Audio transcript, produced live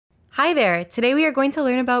Hi there! Today we are going to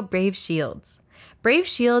learn about Brave Shields. Brave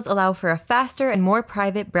Shields allow for a faster and more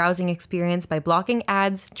private browsing experience by blocking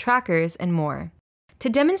ads, trackers, and more. To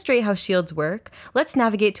demonstrate how Shields work, let's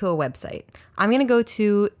navigate to a website. I'm going to go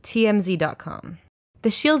to tmz.com. The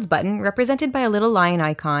Shields button, represented by a little lion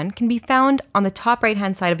icon, can be found on the top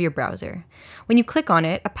right-hand side of your browser. When you click on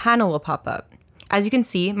it, a panel will pop up. As you can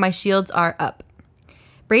see, my shields are up.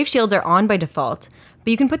 Brave Shields are on by default,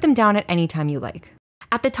 but you can put them down at any time you like.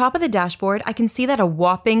 At the top of the dashboard, I can see that a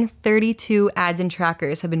whopping 32 ads and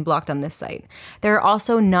trackers have been blocked on this site. There are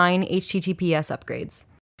also 9 HTTPS upgrades.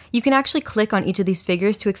 You can actually click on each of these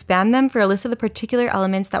figures to expand them for a list of the particular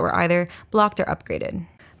elements that were either blocked or upgraded.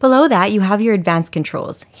 Below that, you have your advanced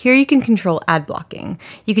controls. Here you can control ad blocking.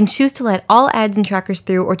 You can choose to let all ads and trackers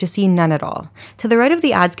through or to see none at all. To the right of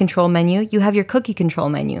the ads control menu, you have your cookie control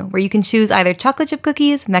menu, where you can choose either chocolate chip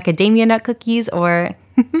cookies, macadamia nut cookies, or...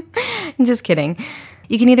 just kidding.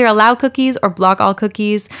 You can either allow cookies or block all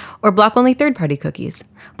cookies or block only third-party cookies.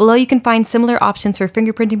 Below you can find similar options for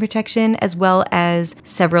fingerprinting protection as well as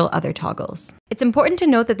several other toggles. It's important to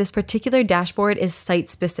note that this particular dashboard is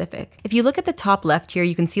site-specific. If you look at the top left here,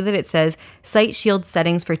 you can see that it says Site Shield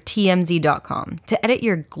Settings for TMZ.com. To edit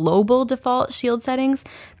your global default shield settings,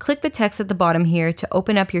 click the text at the bottom here to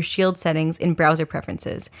open up your shield settings in Browser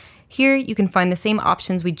Preferences. Here, you can find the same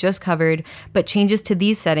options we just covered, but changes to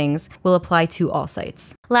these settings will apply to all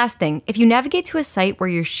sites. Last thing, if you navigate to a site where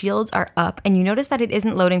your shields are up and you notice that it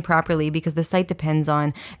isn't loading properly because the site depends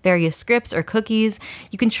on various scripts or cookies,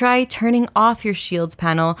 you can try turning off your shields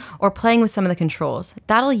panel or playing with some of the controls.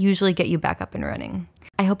 That'll usually get you back up and running.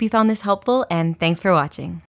 I hope you found this helpful, and thanks for watching.